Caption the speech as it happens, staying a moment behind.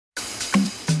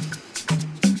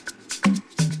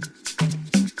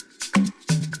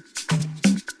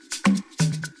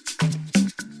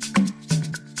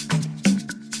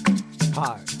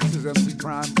is MC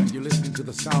Prime, and you're listening to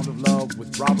The Sound of Love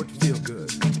with Robert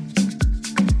Feelgood.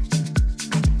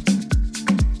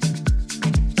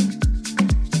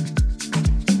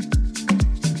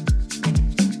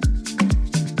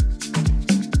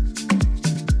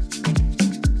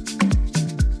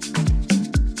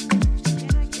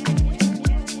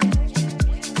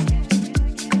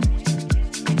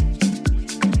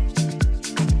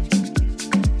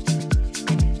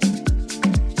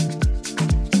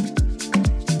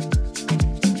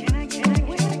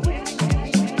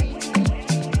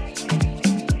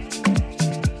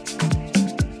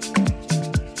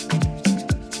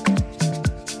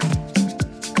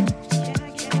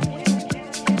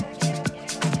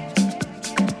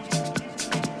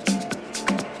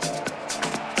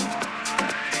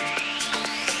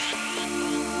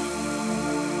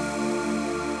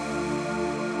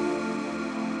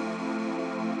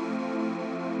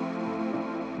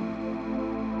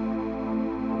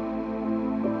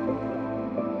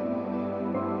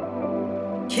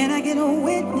 Can I get a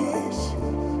witness?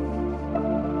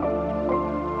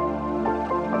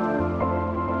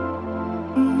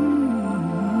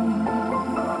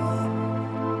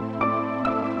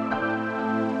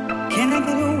 Can I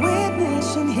get a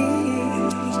witness in here?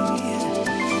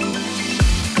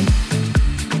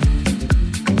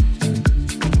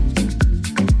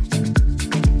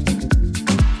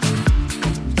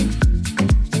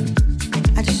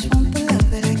 I just want the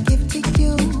love that I give to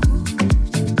you.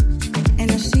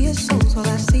 And I see your souls, all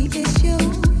I see is you.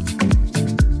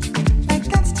 Like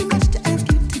that's too much to ask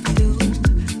you to do.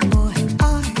 Boy,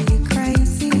 are you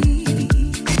crazy?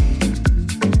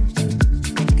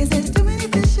 'Cause there's too many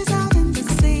fishes out in the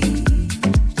sea.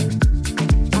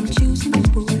 I'm choosing you,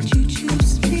 but would you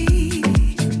choose me?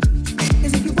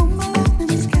 'Cause if you want my love, then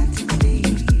it's got to be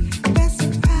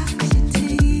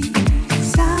reciprocity.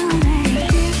 So I wanna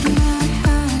give my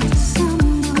heart to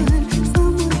someone who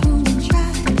will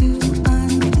try to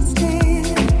understand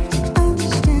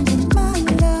that my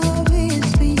love is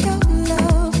for your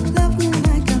love. Love me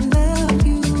like I love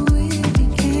you if you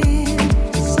can.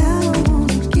 So I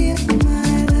wanna give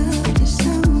my love to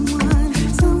someone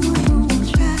who will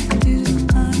try to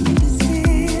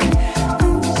understand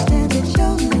that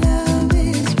your love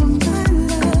is for my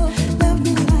love. Love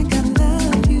me like I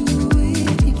love you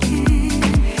if you can.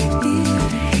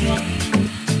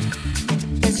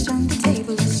 Let's turn the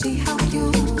table and see how you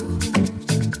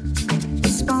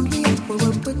respond, react.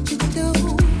 What would you do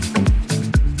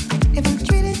if I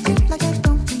treated you like I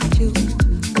don't need you?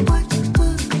 What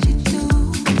would you do?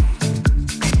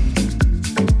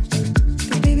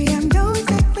 'Cause baby, I know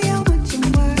exactly how much you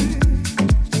were.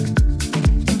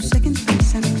 No second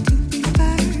place, I need to be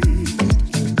first.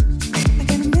 I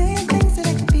got a million things that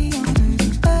I could be on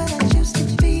earth, but I choose to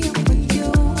be up with you.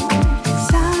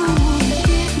 So I wanna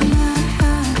give my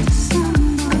heart to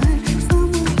someone who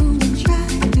will try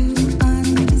to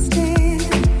understand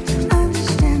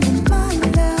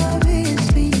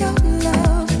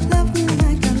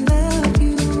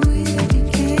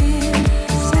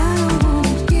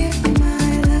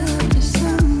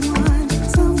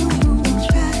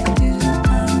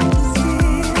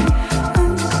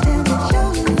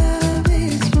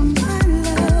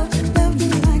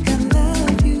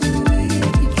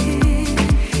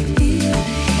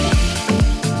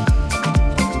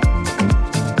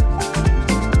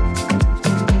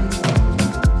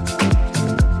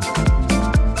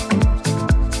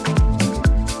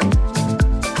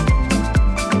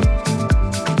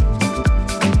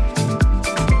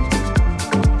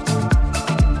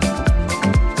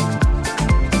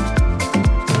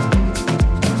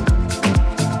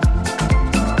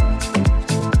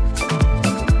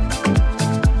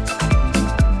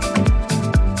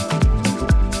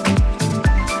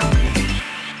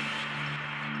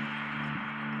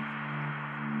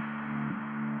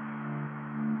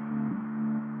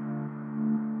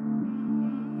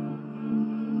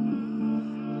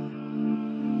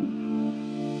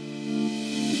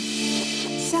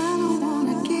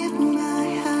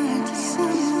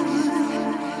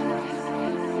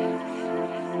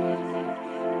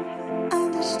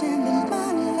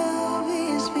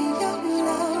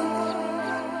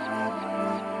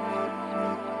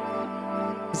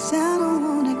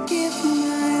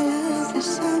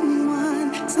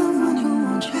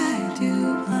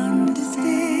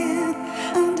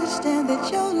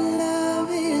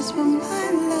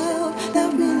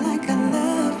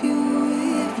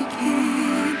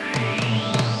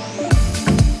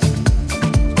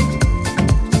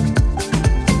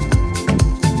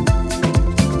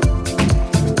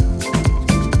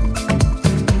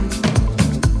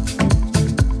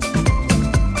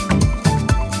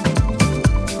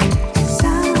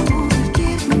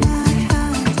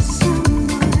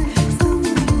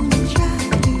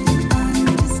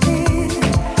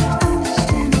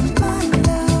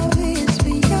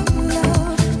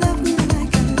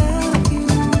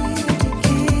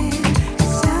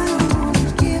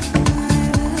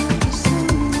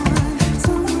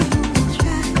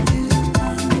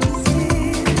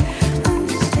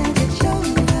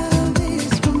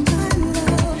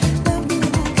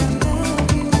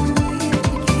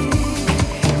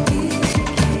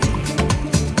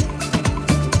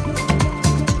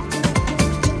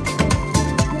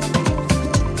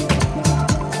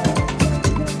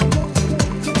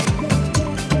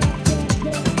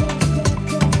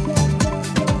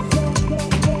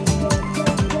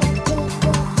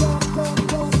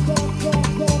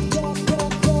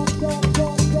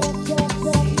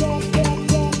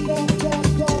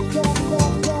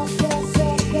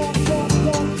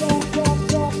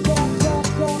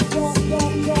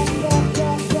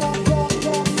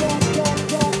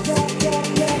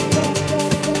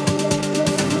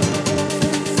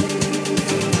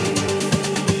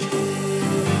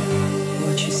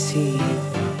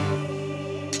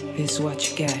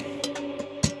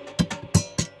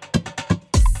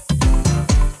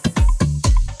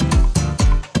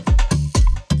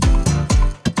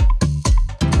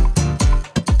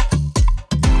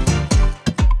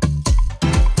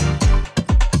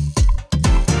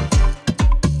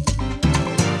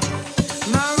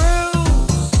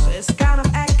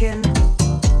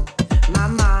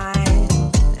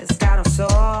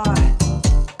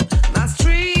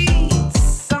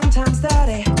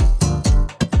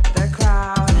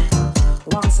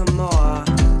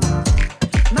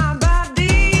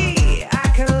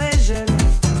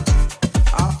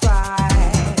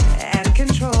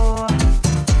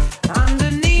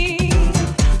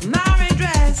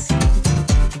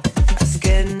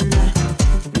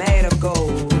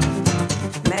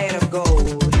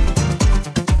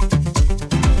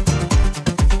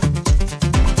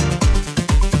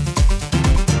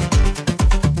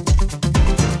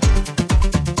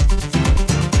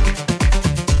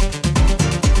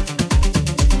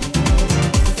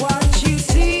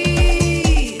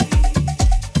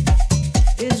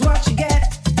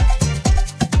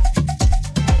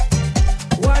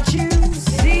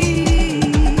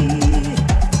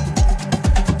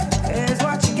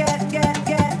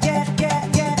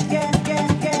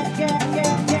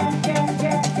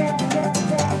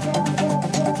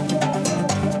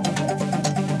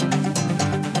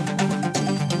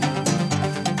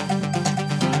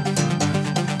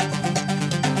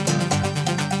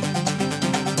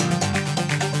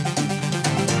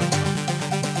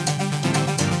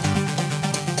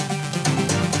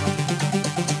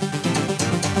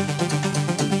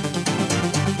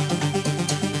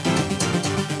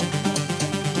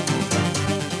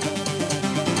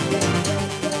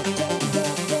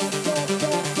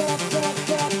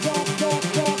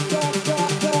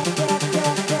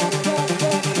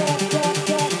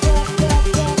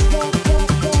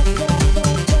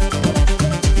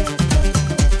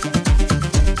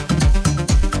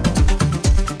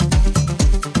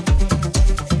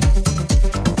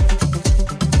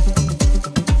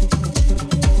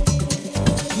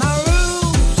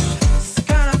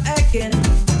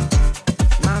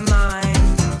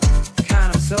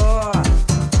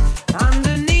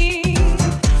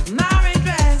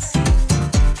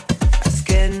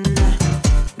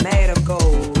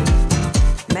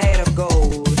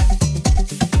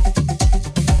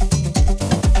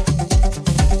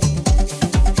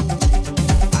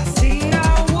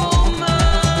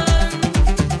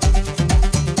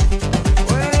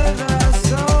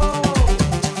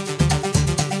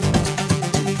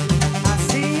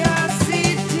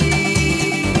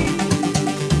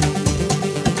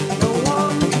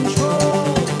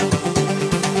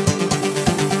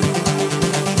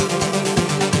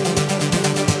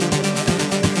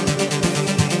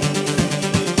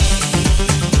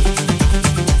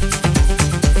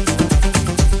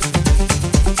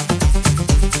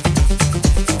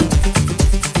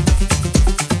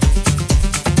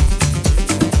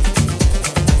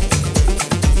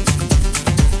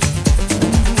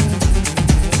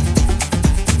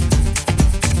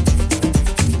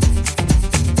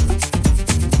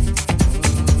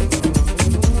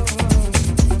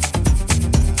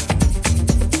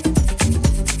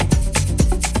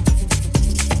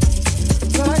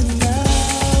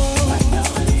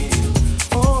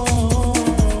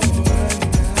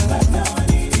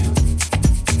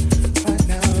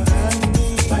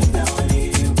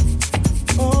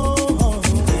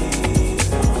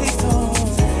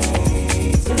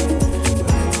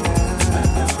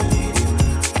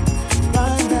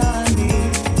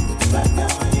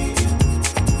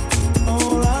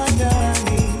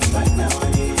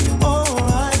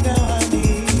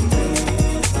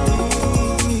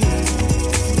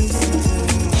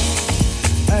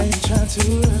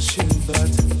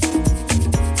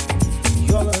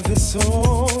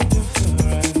so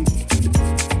different.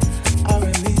 I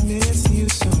really miss you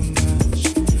so much.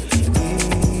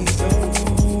 Please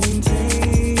don't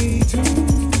take too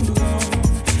long.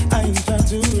 I ain't trying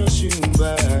to rush you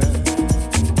back.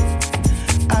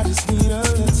 I just need a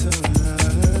little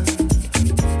love.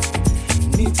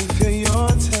 Need to feel your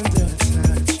tender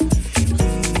touch.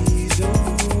 Please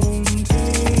don't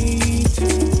take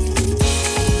too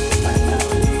long.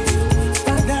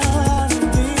 Right now I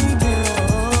need you.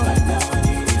 Right now I need you. Right now I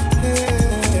need you.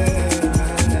 Yeah.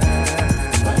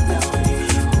 Right now I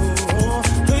need you. Oh,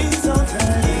 please don't take.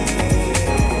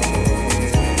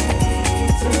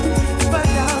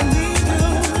 Right now I need you.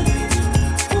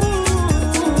 Ooh,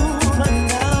 right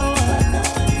now.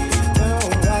 Oh,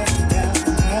 right now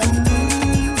I need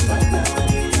you.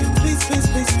 Please, please,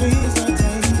 please, please don't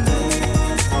take.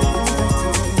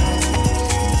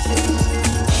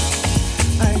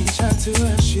 I ain't trying to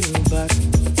rush you, but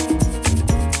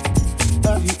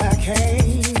of you I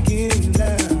can't get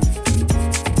enough.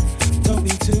 Don't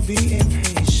need to be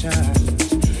impatient.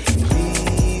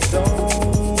 Please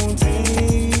don't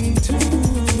take too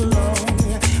long.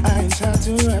 I ain't trying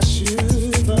to rush you,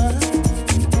 but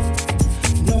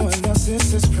no one else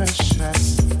is as precious.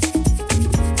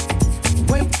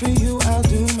 Wait for you, I'll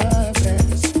do my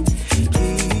best.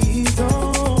 Please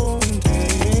don't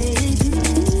take too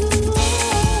long.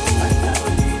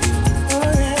 Oh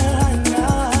yeah, right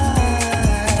now.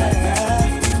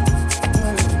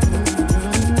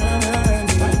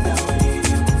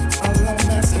 All I'm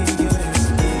asking you is,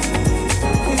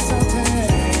 please don't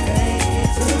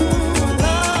take too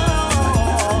long.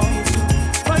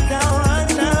 Right now,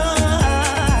 right now.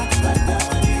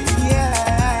 Yeah,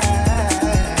 right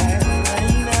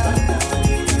now.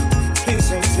 Please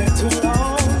don't take too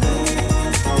long.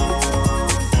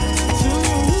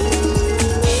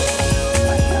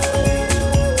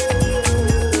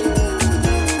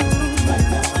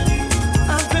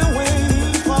 I've been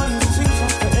waiting for you to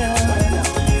come forever.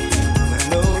 I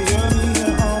know you're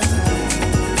here all time.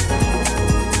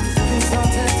 Please don't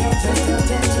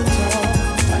take too long.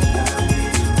 Right now,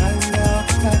 right now,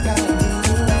 right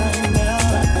now.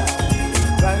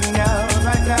 Right now,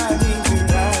 right now, I need you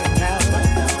right now.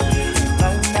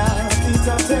 Right now, please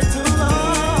don't take too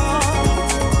long.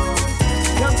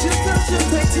 Don't you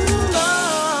take too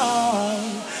long.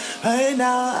 Right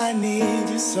now, I need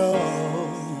you so.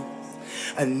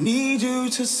 I need you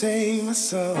to save my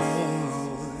soul.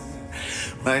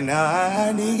 Right now,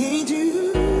 I need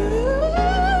you.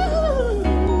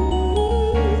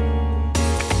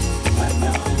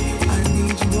 I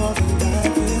need you more than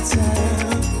life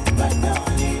itself.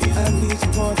 I need you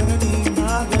more than I need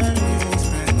my very best.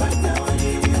 I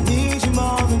need you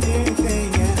more than anything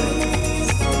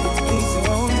else. Please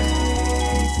don't.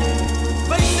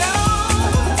 Right now,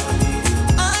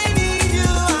 I need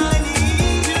you. I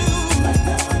need you.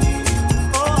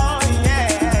 Oh yeah.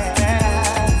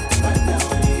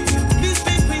 Please,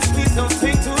 please, please, please don't take.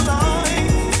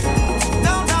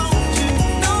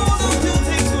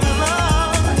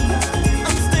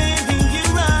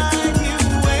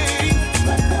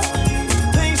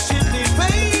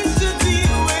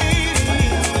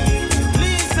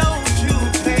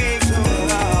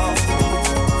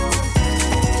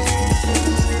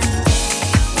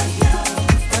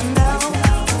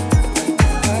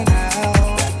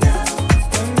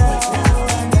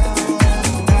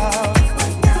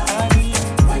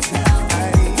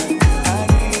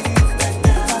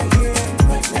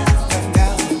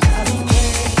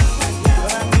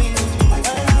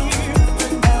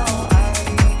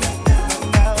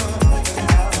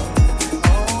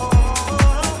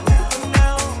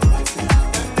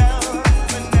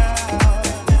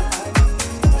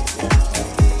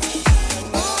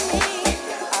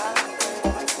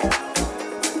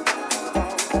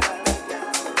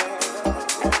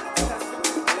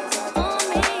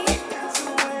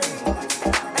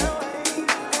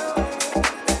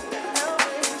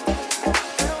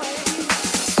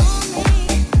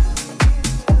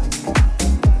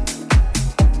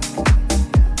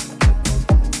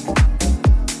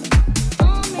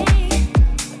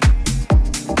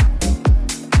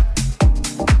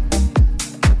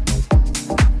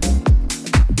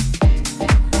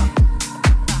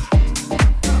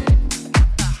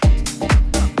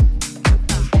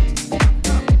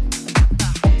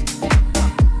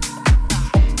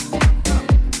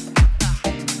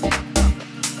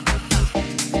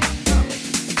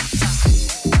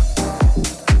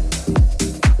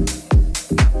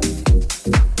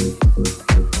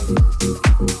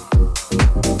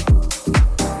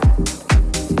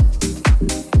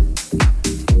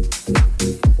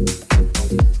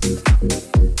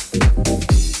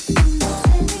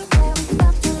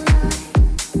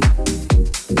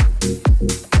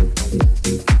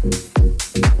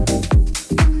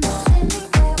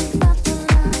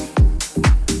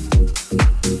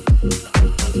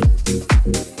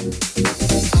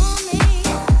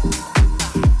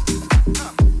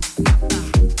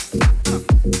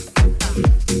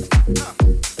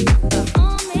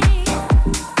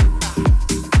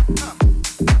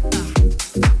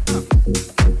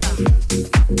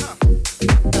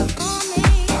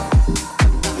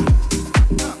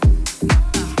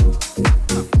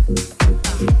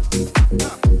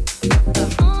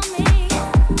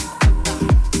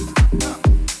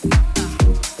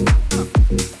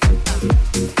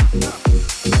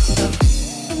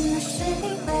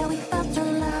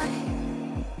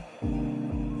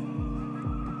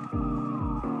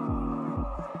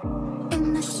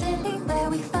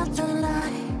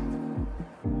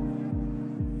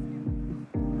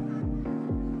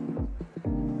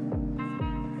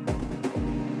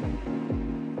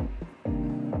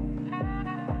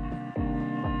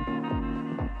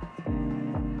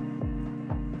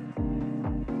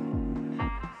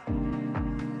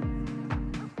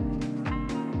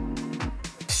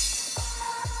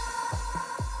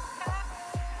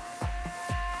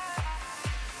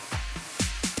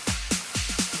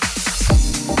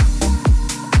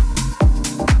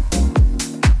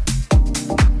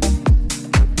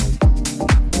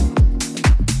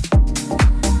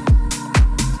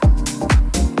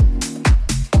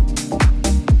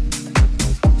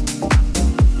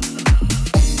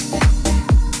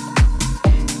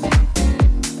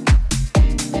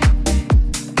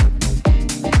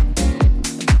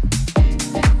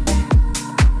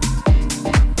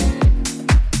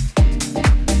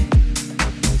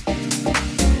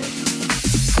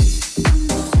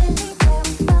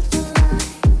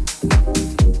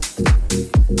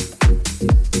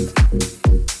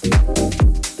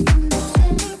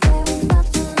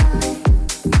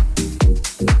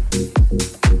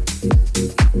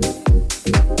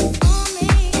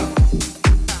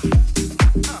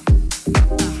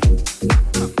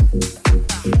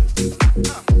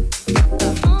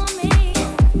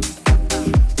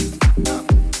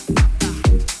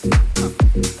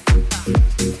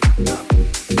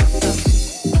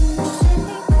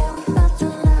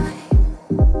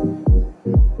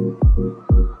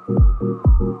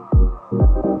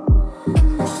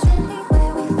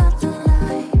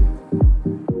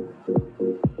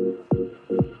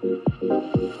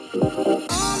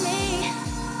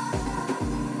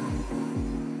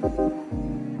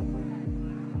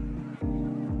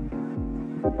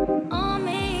 on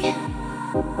me.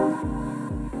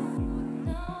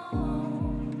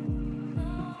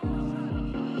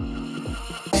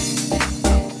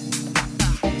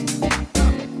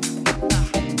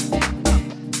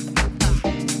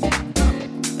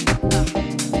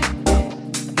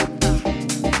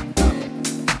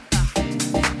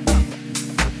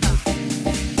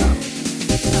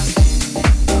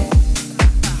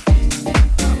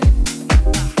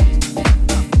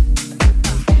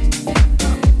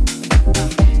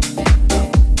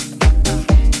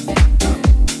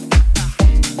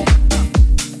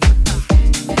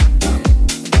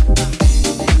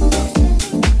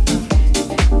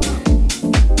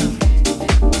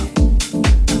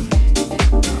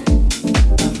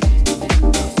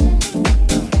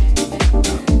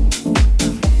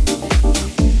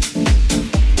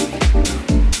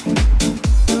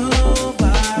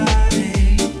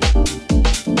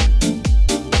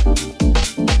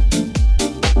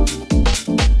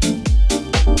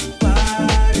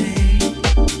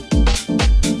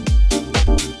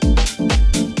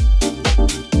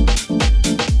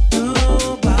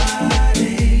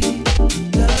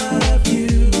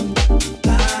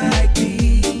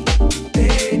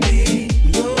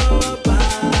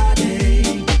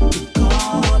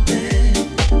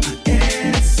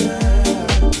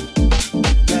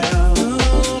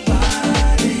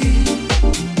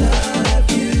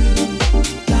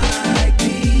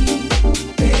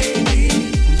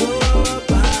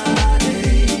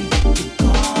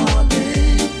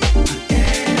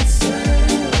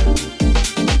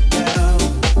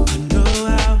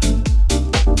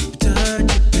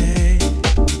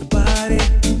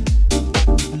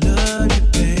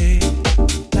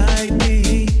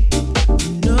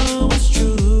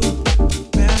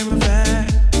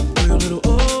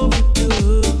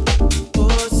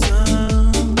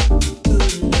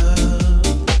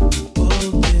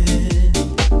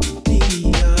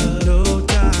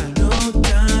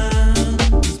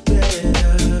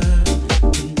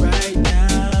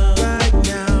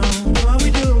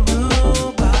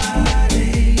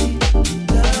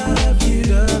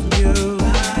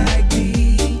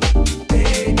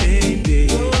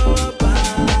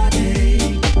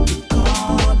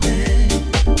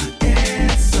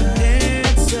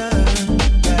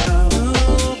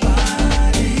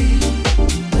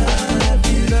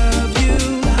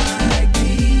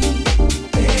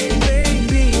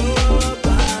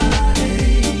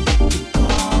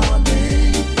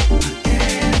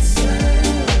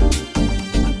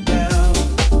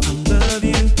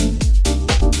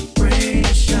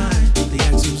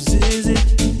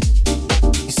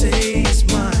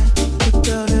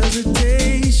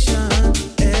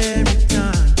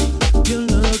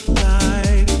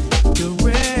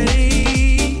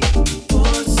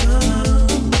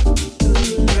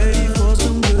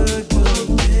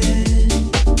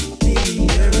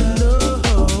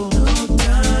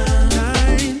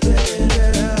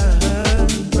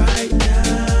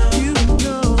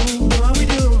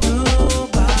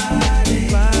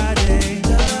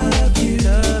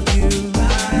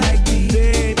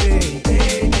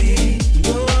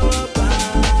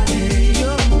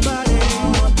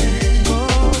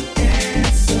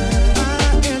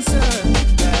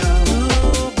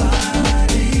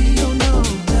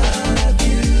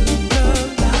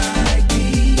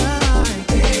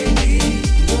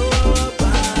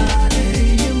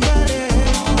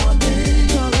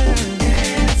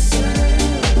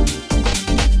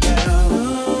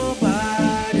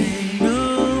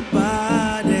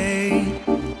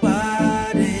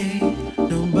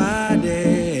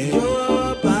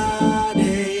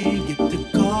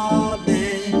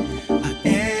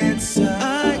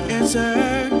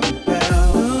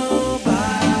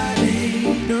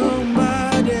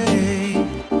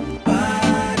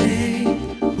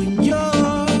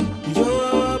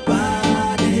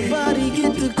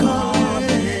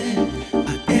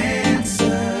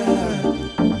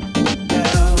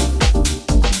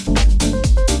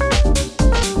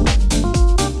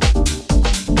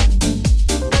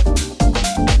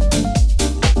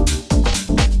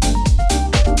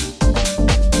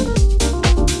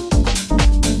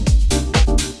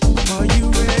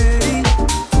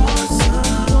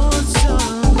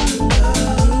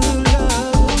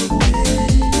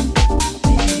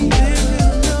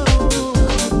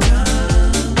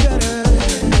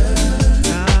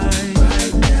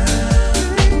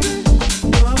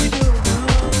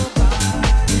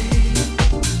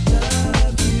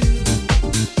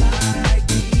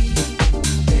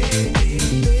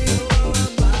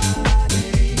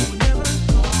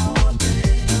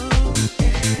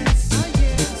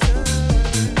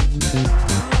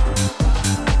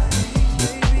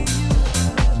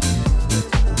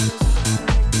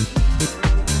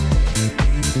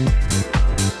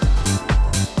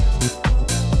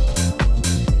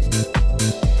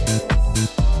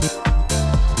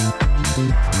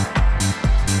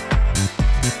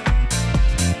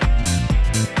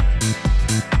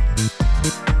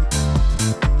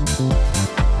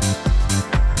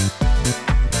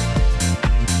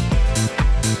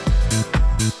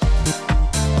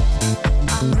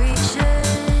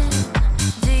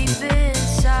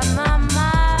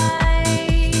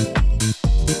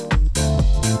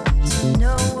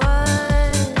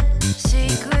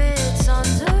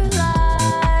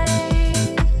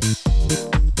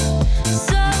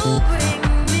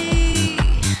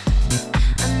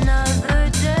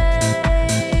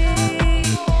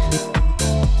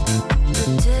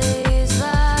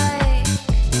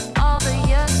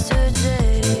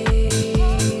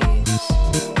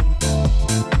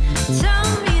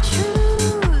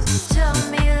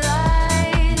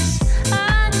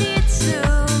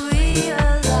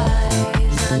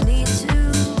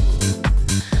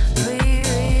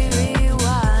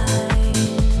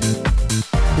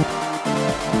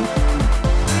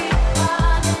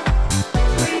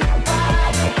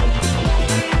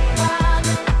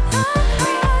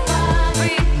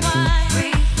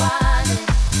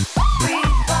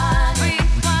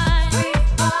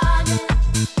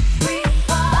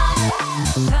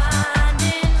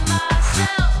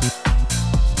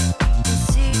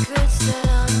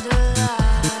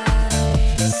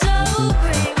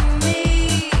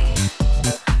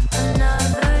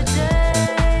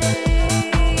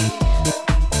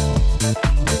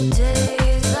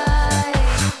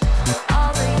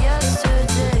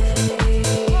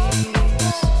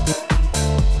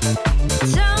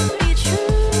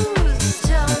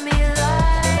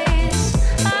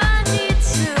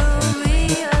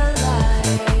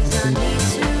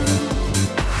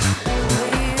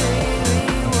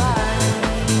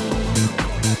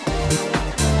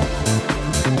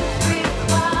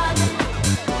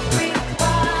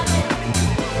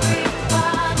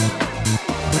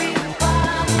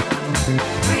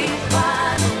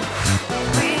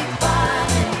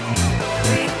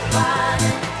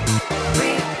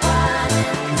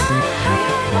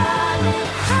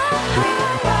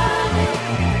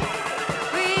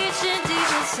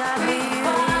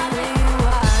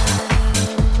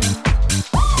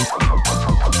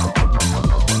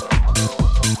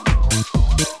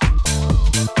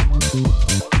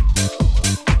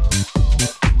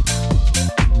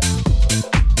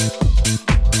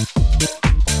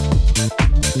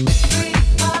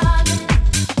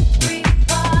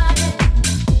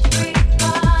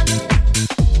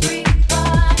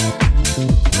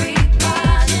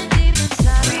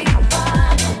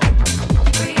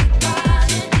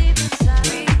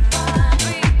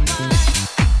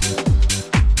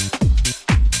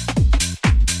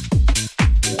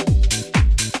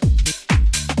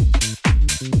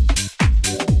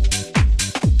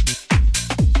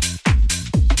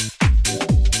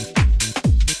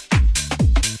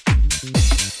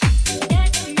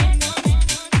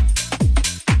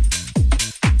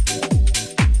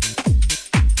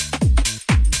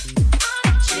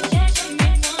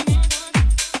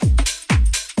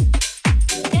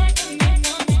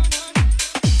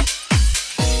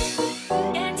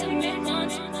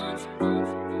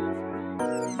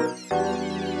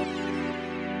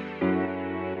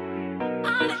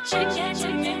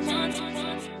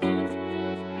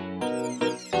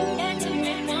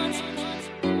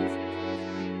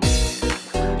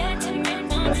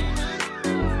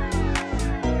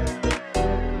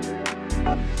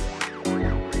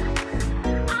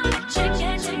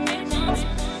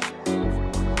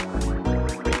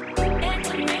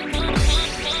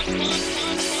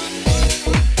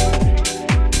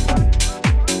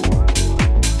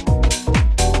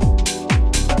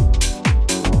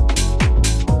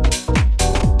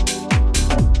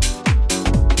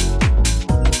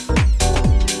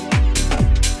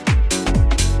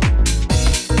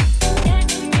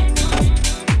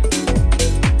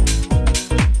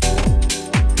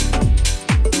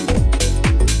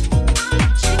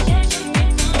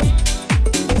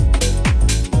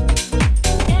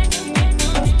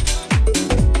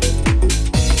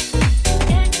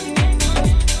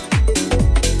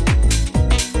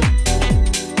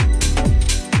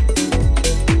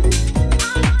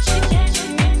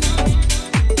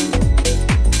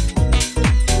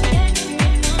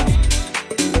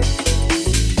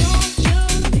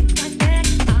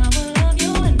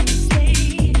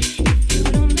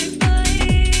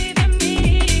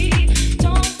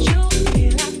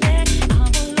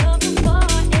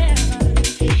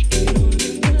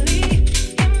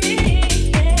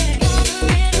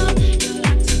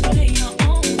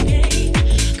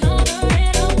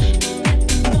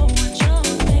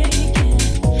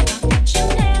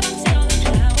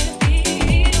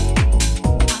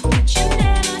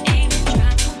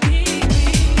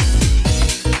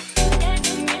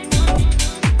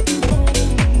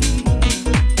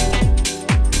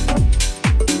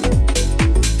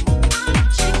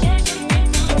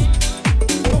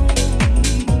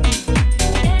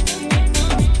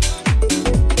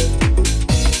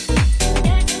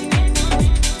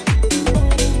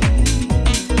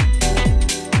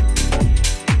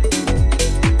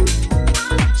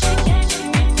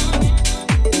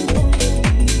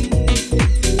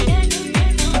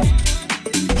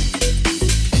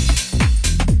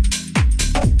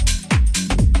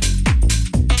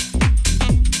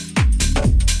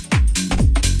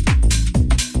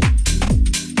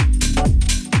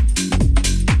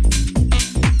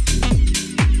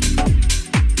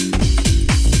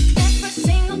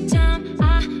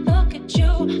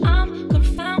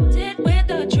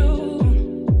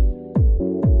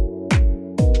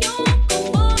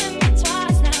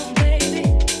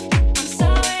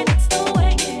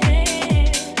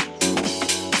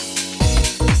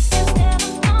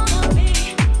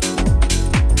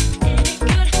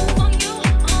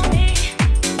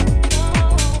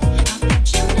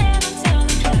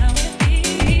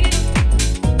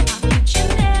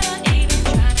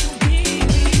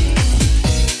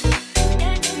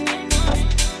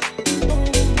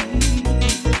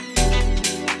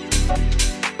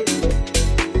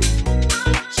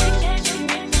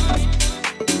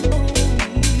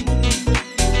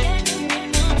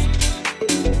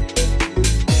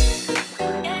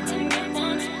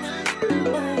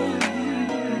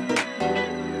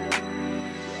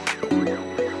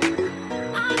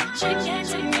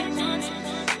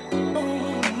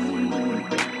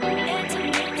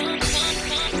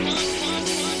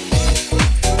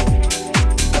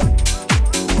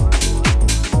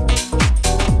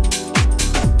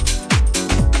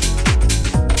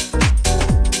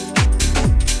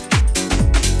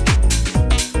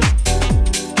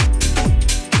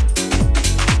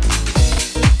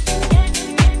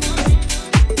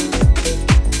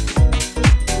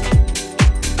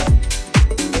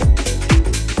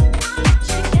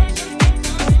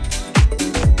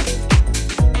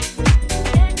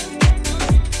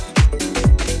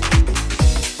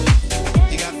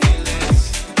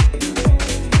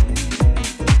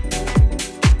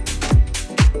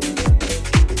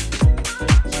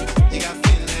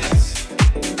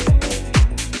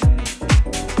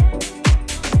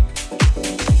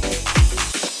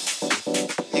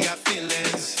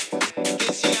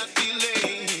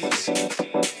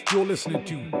 You're listening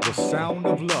to The Sound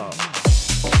of Love.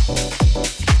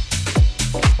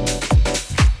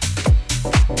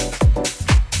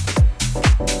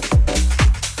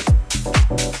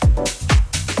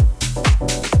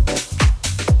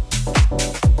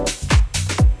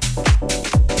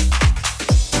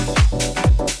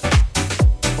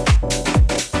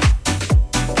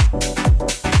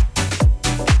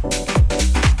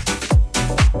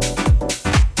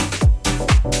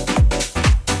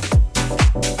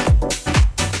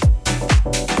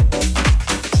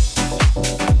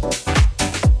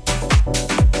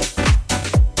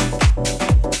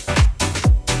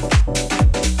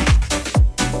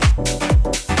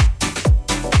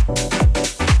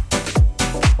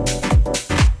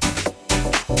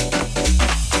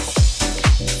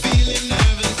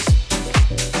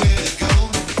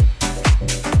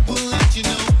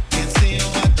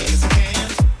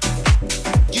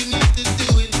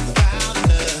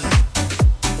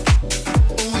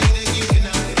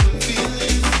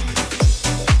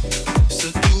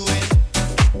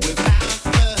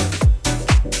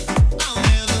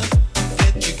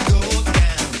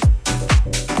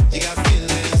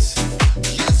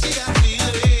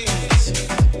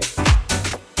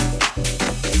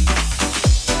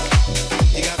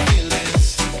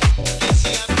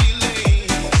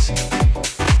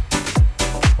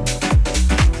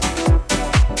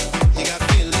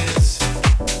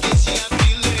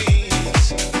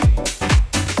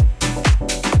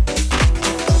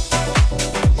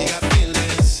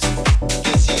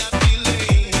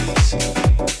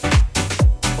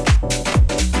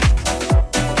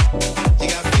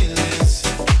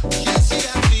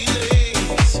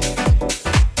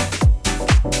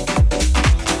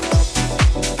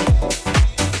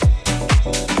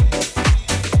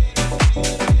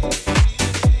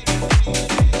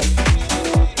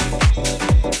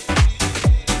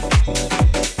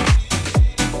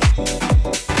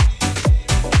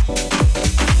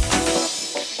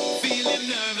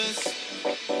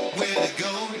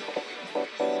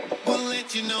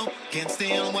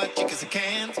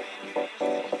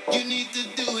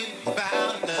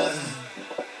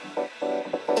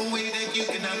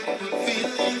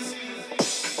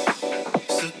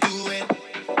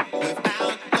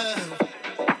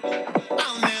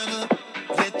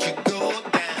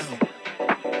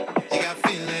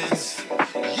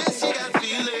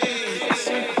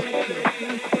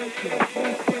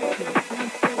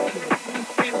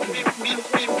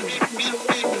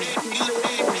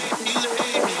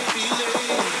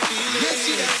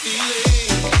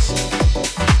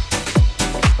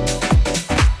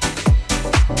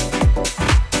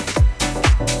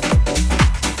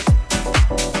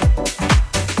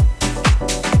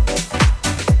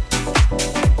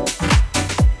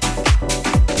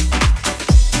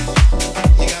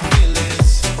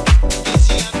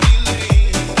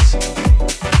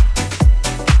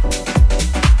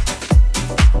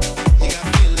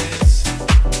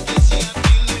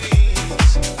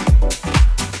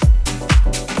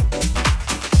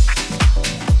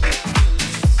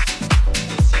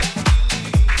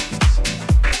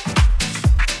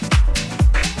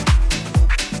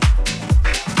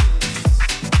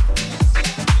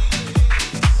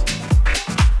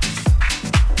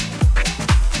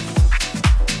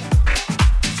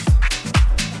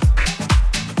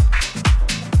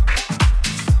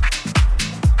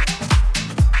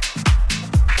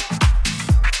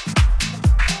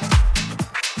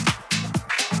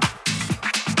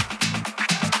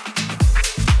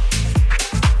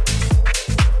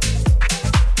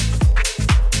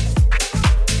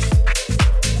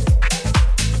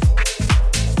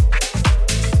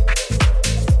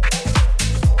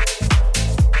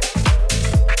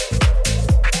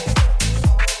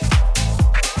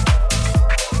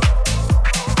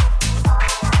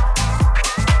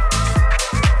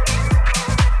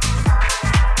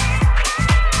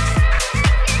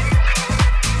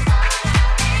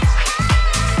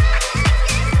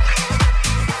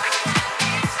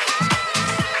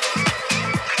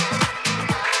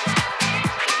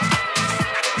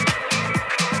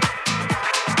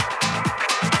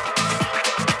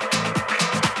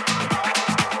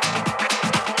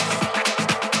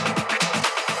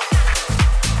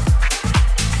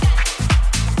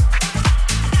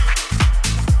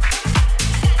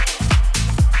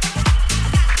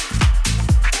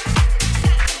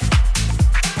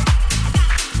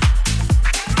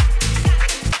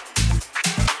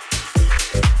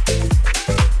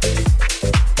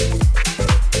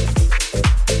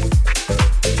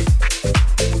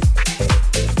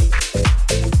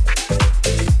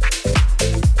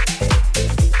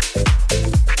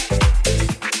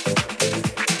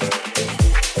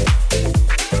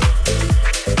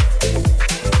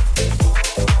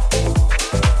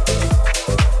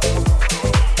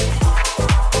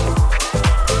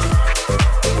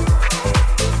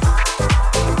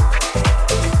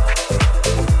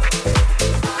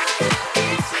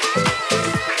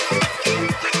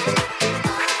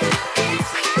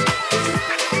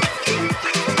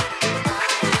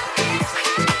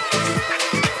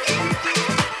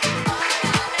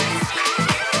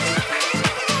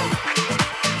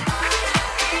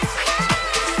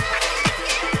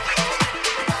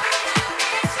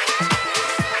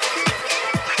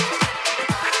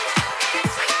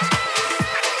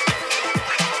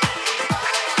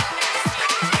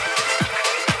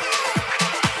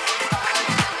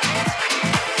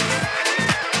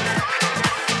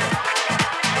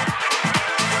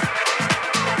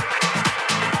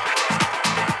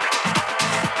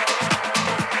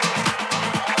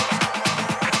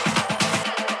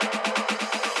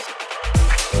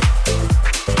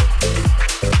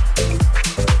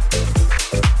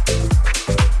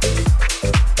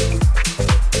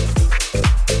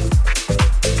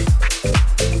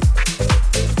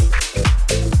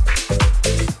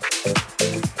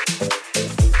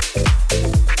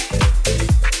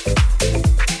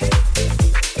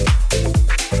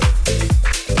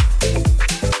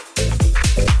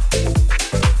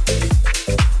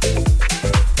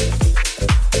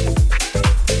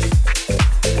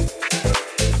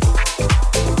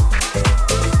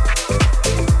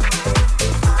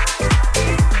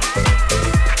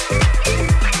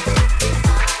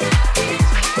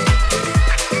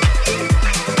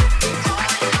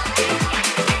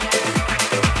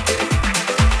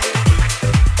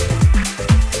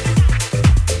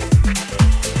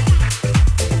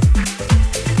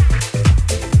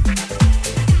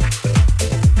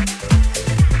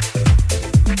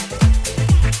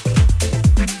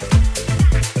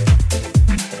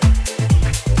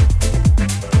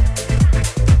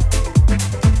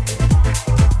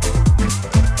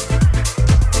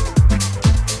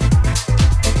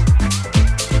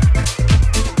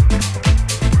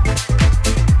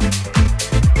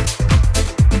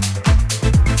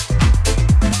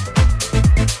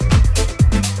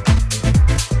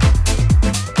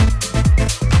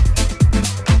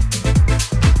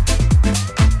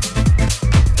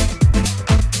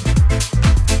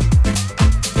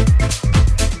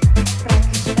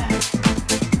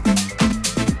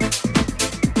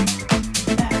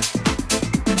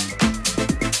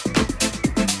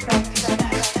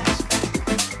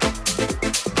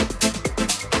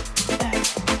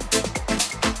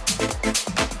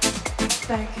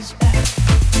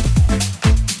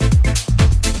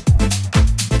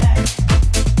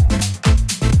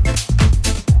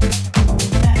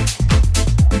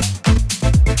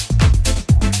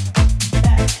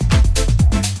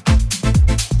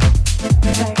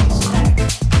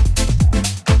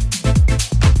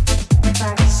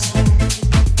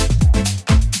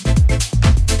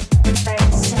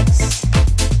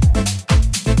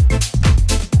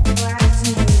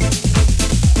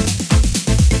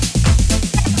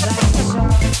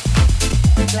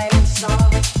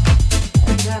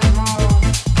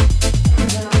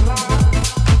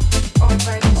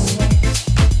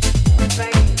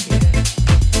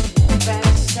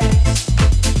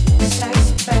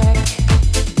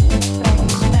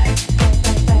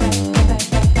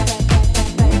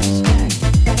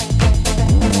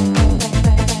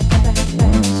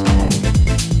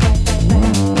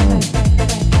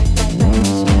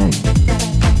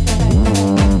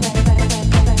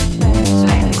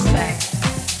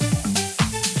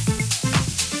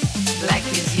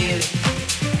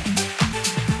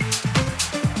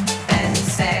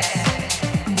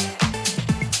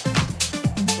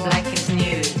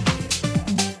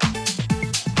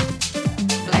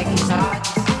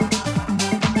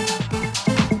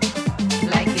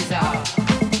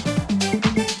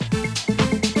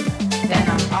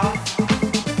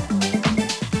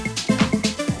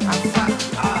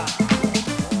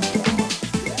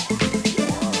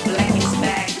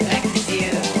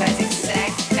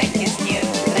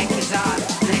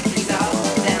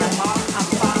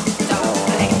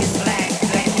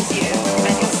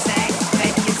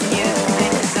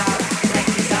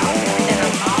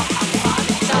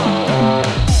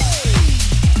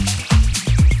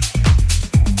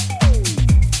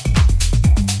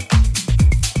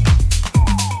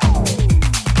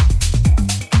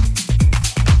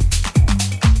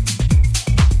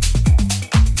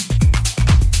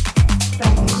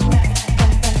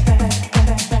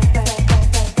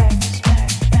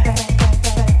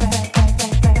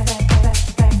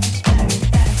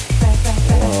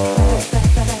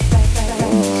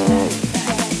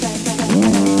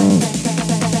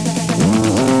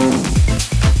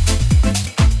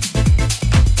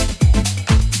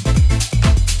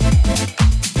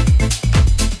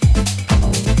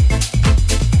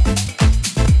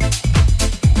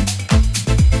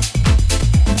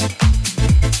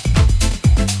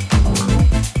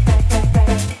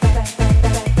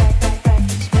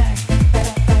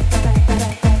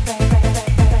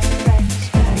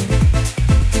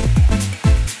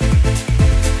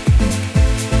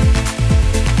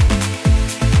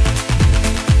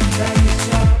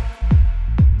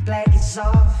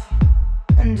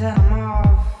 then I'm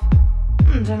off,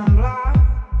 then I'm blind.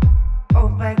 Oh,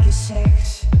 back is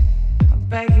sex, oh,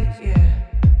 back is, yeah,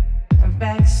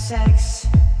 back is sex,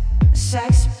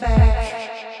 sex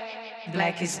back,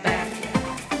 black is back,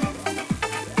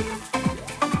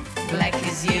 black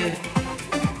is you,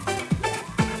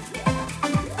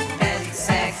 back is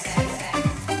sex,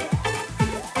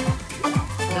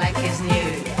 black is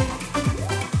new,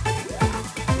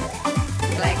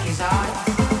 black is art.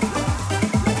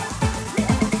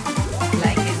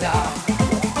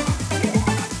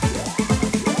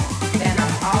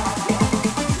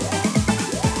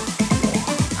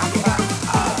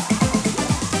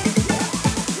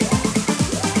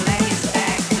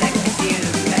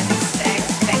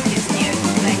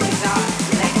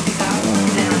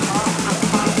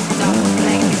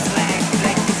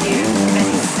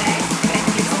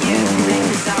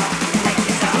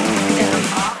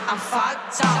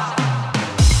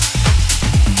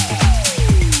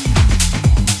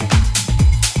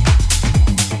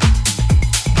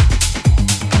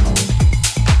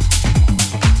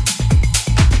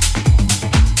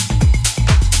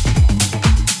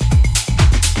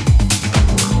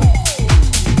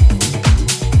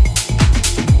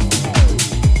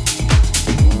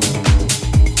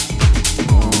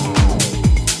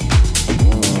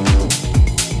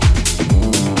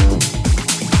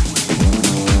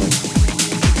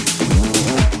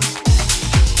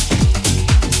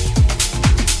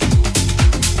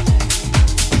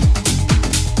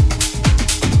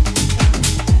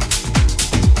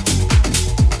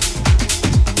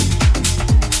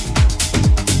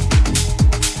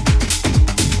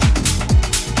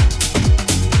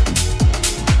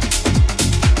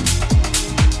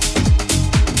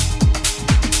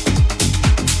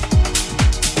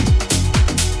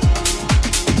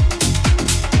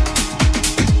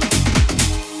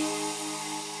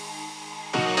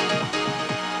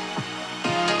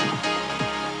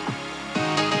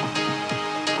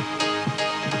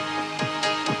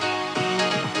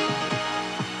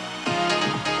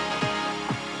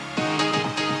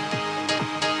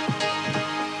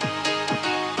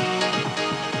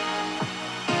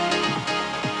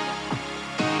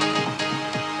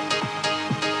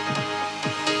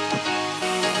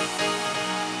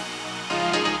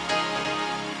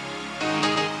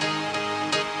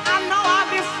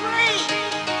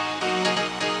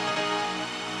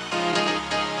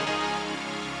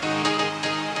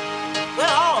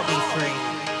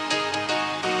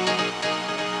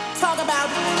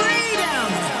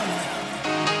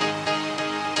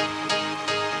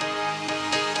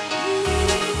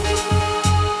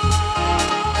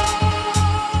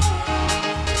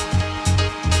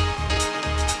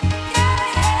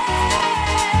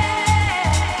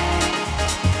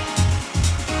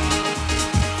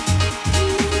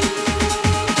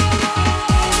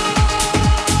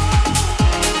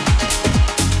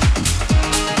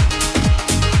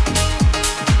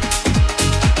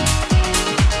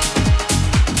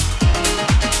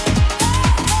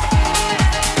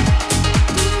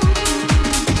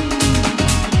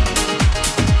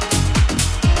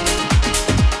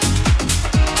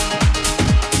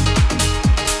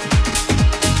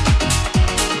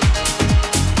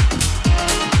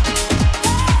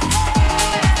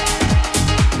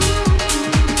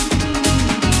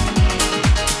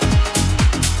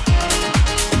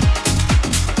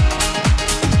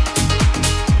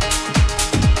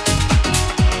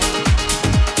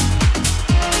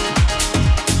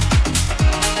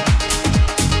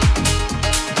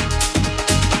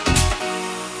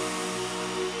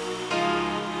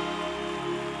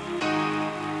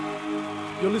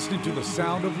 You're listening to The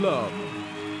Sound of Love.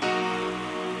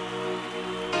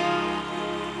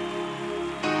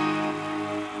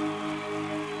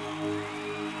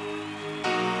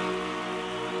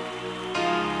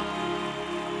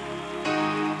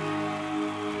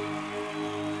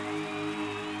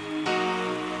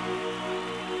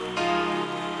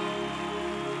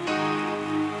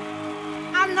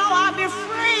 I know I'll be free.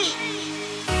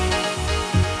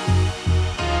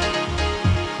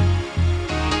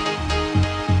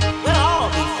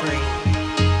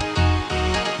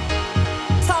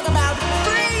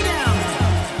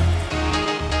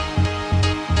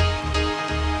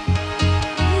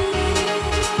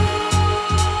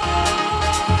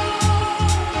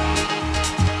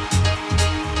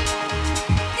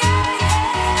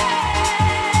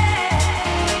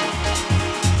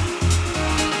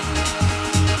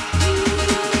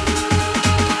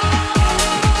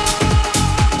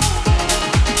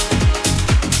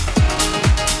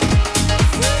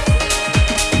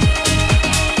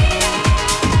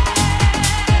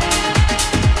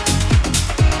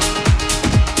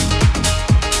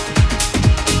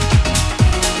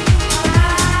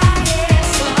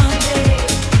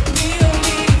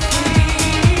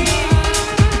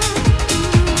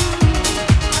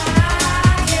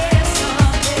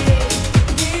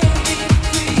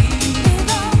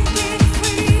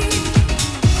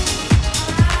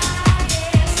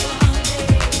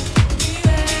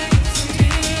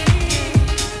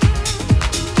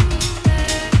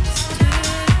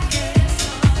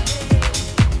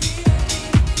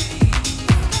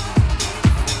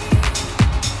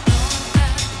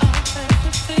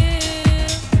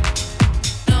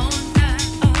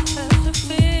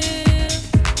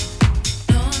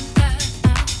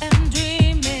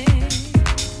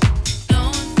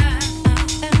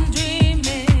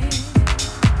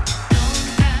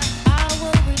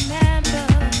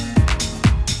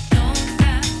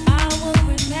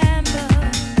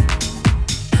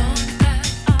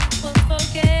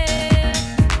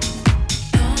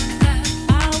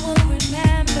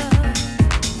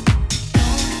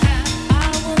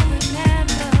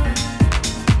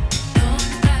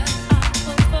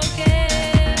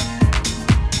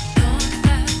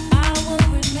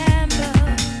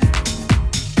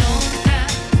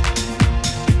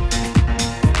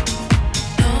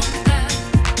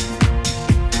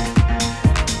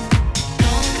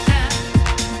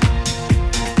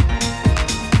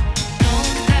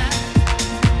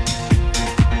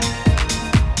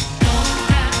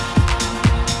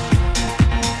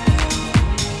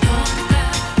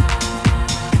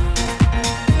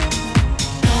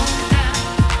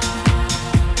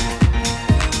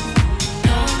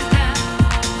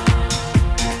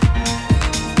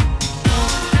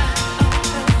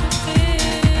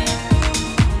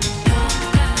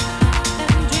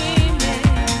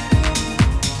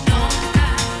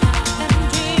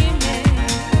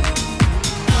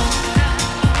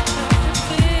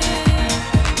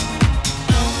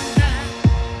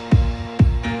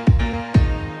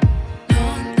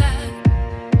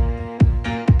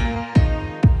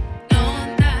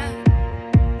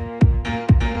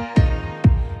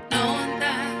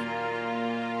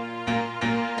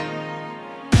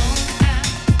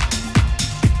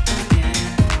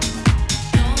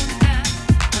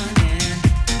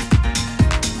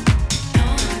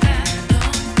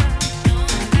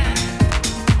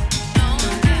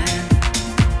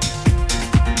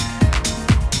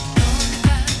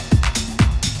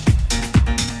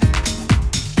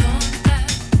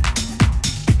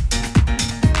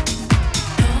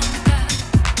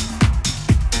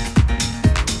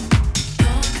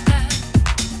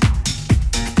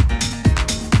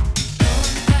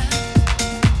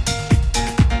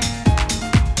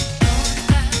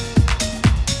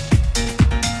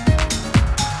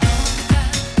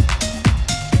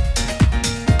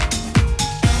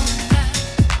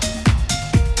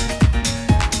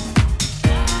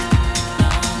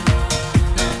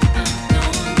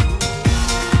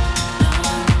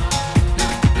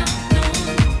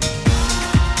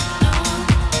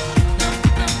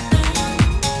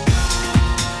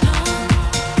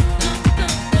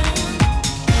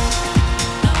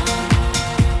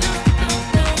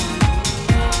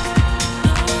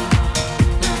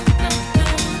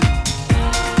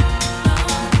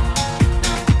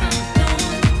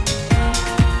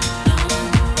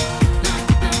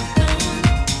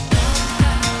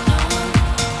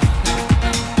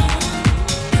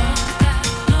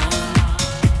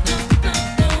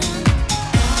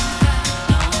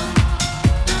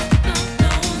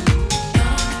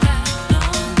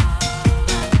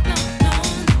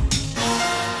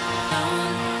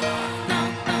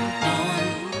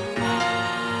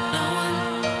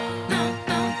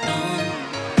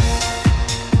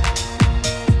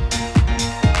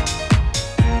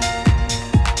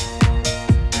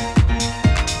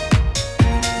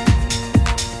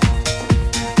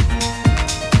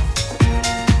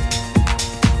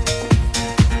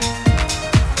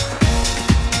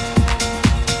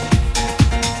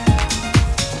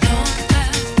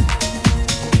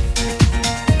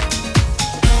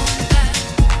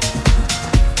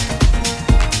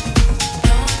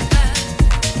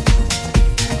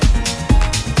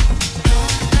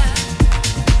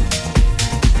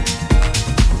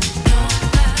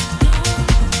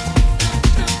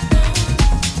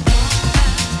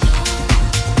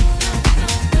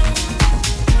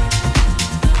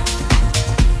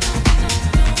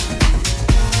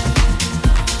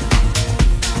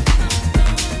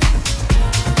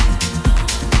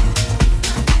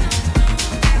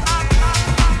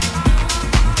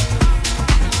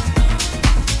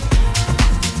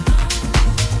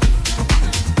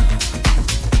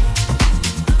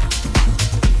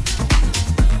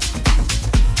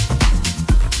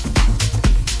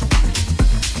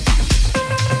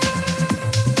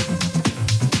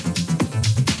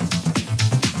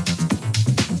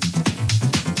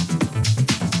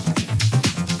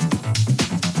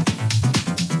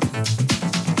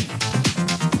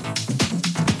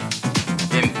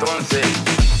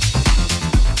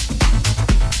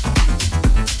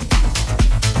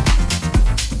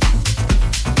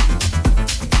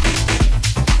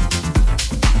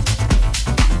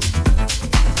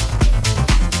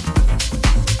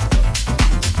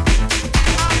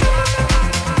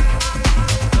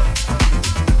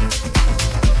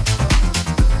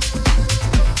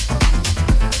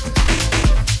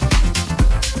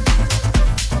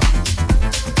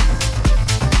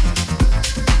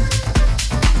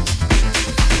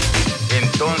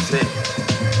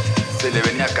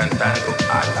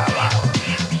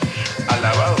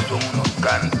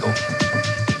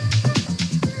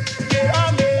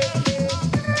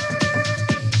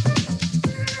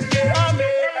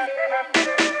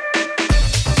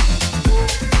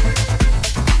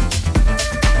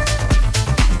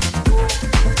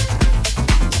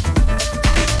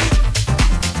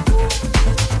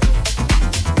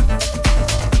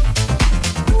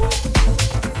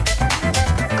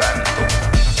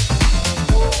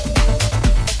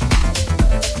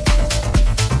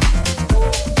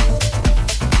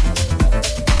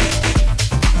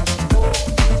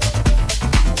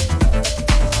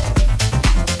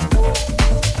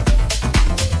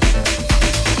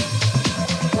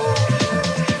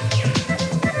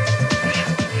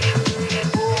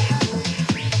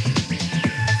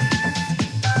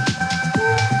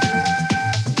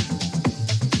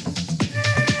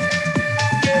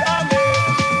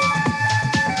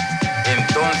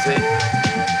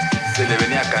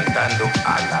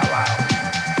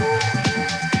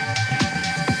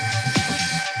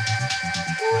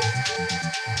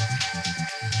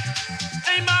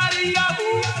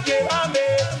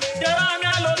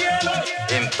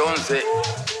 entonces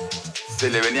se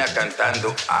le venía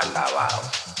cantando alabado.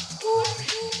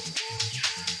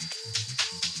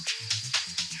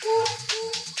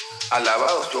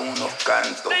 Alabados son unos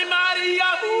cantos. Ay, María,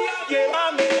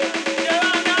 llévame,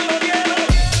 llévame a los cielos.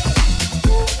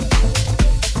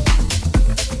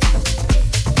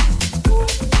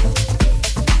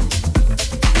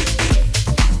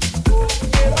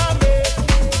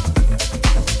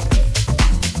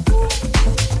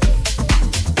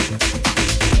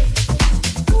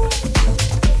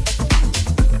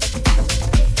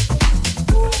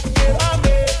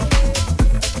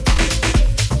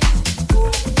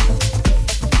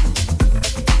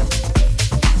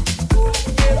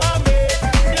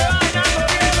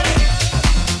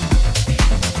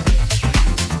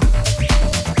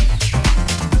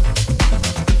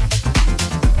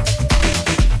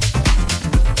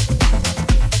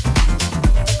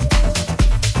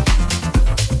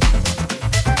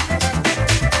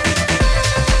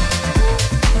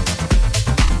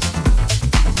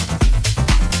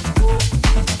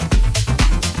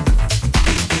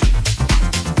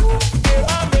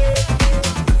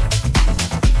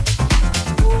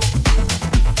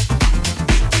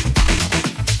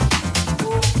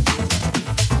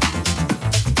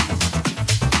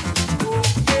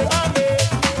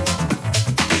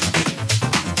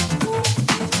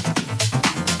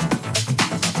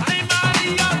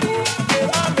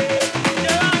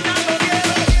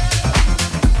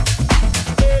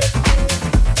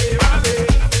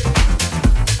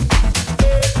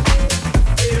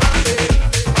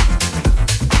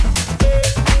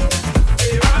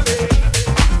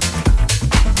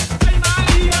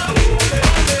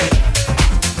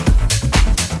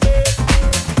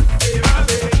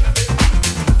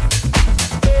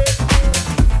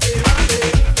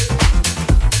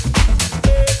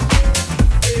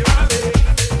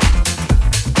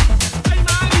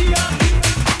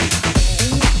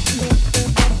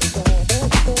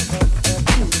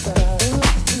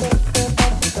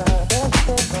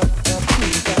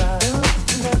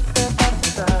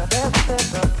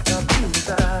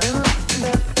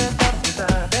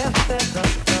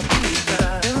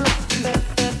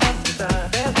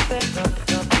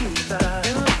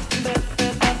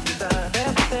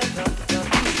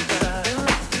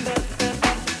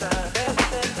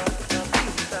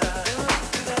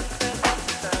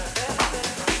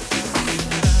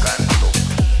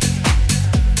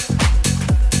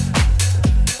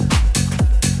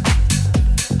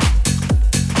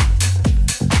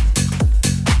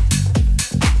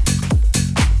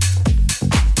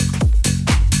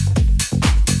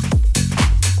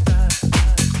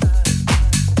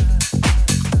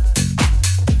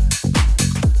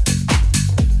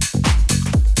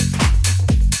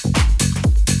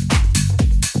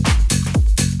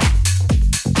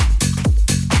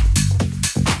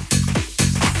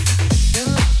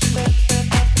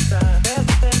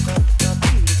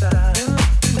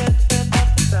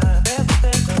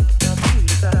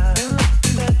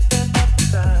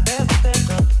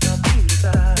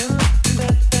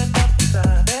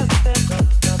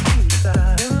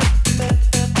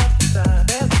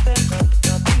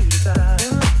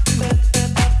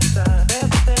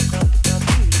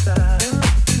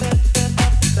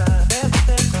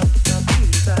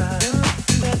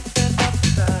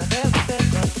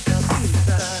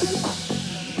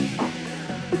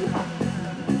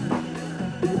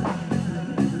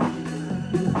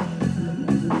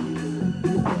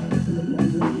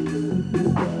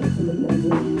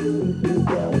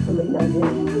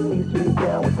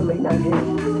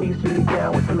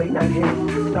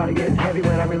 Started getting heavy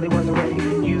when I really wasn't ready.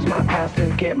 Used my past to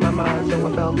get my mind, so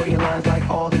I fell for your lines like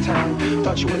all the time.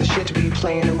 Thought you were the shit to be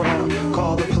playing around.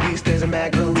 Call the police, there's a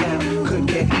mad girl in town. Couldn't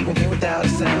get even here without a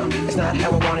sound. It's not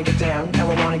how I wanna get down,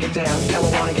 how I wanna get down, how I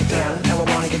wanna get down, how I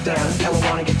wanna get down, how I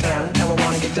wanna get down, how I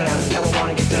wanna get down, how I wanna get down, how I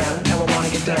wanna get down, how I wanna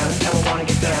get down, how I wanna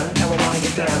get down, how I wanna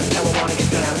get down, how I wanna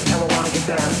get down, how I wanna get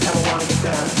down, how I wanna get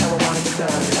down, how I wanna get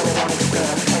down,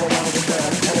 how I wanna get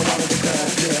down, how I wanna get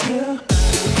down, yeah.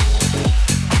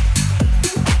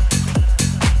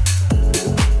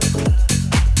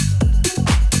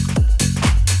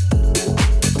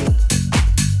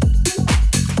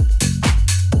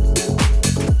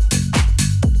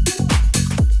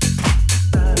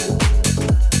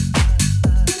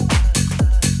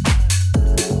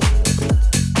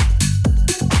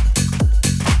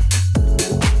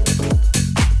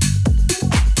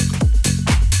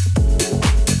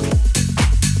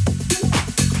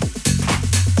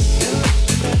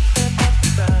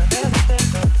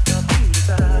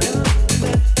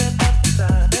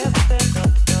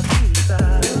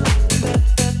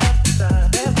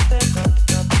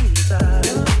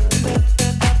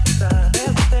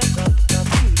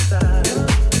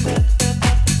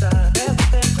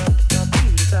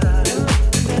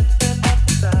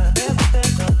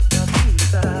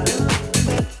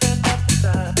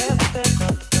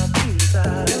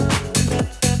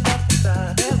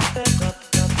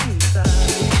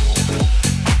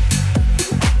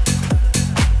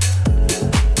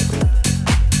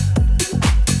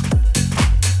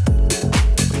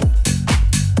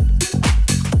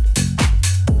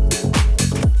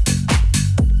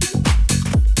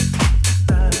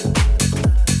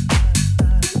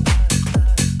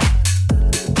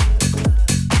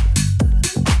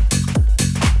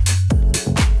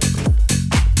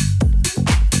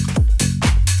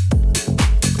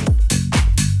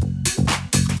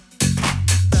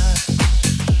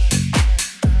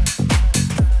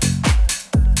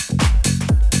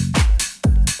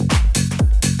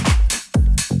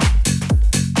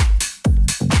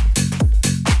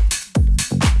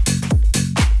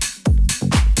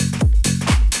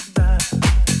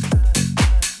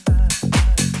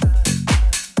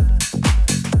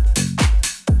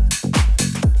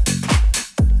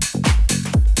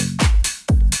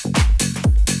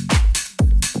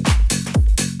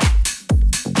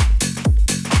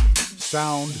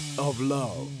 sound of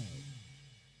love.